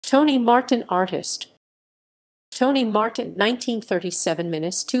Tony Martin artist. Tony Martin,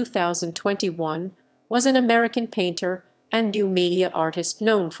 1937–2021, was an American painter and new media artist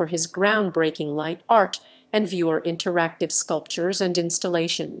known for his groundbreaking light art and viewer interactive sculptures and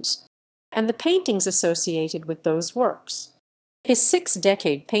installations, and the paintings associated with those works. His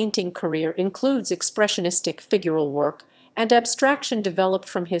six-decade painting career includes expressionistic figural work and abstraction developed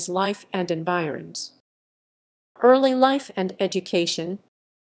from his life and environs. Early life and education.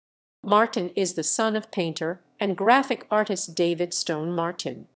 Martin is the son of painter and graphic artist David Stone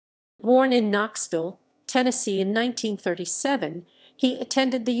Martin. Born in Knoxville, Tennessee in 1937, he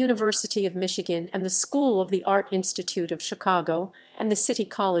attended the University of Michigan and the School of the Art Institute of Chicago and the City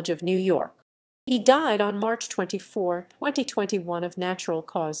College of New York. He died on March 24, 2021 of natural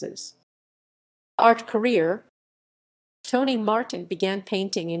causes. Art career. Tony Martin began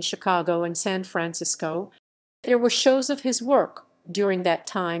painting in Chicago and San Francisco. There were shows of his work during that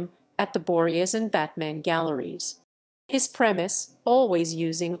time at the Boreas and Batman galleries. His premise, always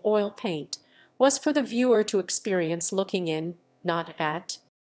using oil paint, was for the viewer to experience looking in, not at.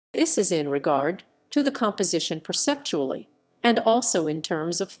 This is in regard to the composition perceptually, and also in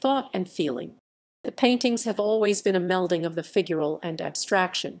terms of thought and feeling. The paintings have always been a melding of the figural and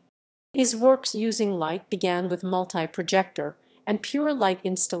abstraction. His works using light began with multi-projector and pure light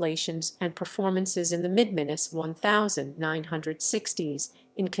installations and performances in the mid-1960s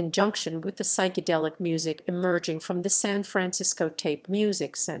in conjunction with the psychedelic music emerging from the San Francisco Tape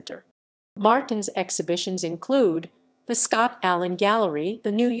Music Center. Martin's exhibitions include the Scott Allen Gallery,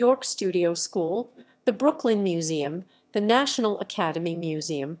 the New York Studio School, the Brooklyn Museum, the National Academy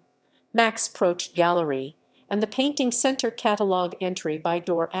Museum, Max Proch Gallery, and the Painting Center catalog entry by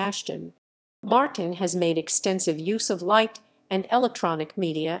Dor Ashton. Martin has made extensive use of light and electronic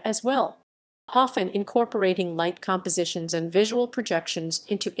media as well, often incorporating light compositions and visual projections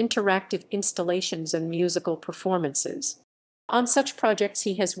into interactive installations and musical performances. On such projects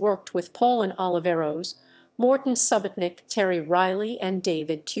he has worked with Paul and Oliveros, Morton Subotnick, Terry Riley, and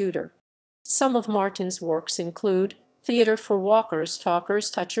David Tudor. Some of Martin's works include Theater for Walkers, Talkers,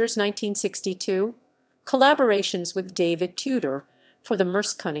 Touchers, 1962, collaborations with David Tudor for the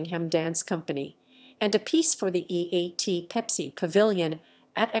Merce Cunningham Dance Company, and a piece for the EAT Pepsi Pavilion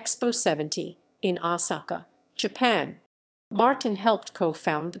at Expo 70 in Osaka, Japan. Martin helped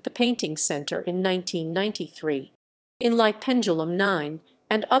co-found the Painting Center in 1993. In Light Pendulum 9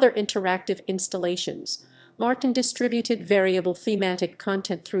 and other interactive installations, Martin distributed variable thematic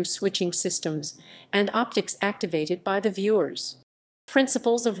content through switching systems and optics activated by the viewers.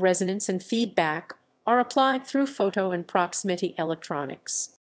 Principles of resonance and feedback are applied through photo and proximity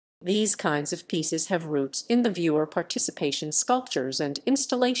electronics. These kinds of pieces have roots in the viewer participation sculptures and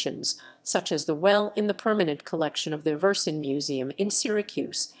installations, such as the well in the permanent collection of the Verson Museum in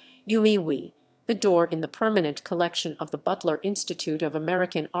Syracuse, Umiwi, the door in the permanent collection of the Butler Institute of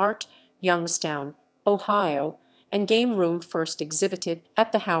American Art, Youngstown, Ohio, and Game Room first exhibited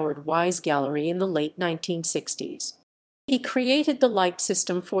at the Howard Wise Gallery in the late 1960s. He created the light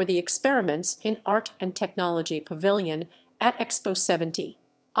system for the Experiments in Art and Technology Pavilion at Expo 70.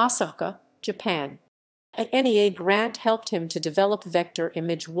 Osaka, Japan. An NEA grant helped him to develop Vector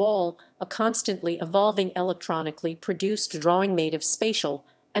Image Wall, a constantly evolving electronically produced drawing made of spatial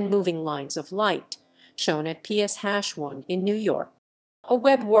and moving lines of light, shown at PS-1 in New York. A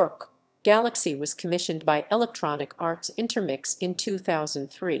web work, Galaxy, was commissioned by Electronic Arts Intermix in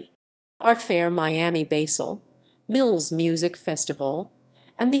 2003. Art Fair Miami Basel, Mills Music Festival,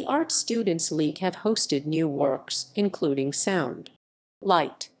 and the Art Students League have hosted new works, including Sound,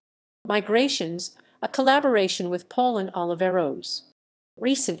 Light, Migrations, a collaboration with Paul and Oliveros.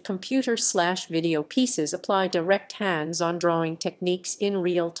 Recent computer/video pieces apply direct hands-on drawing techniques in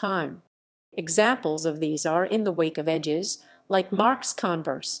real time. Examples of these are In the Wake of Edges, like Mark's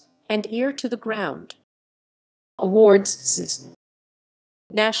Converse, and Ear to the Ground. Awards.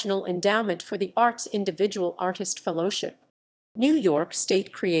 National Endowment for the Arts Individual Artist Fellowship. New York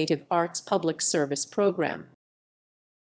State Creative Arts Public Service Program.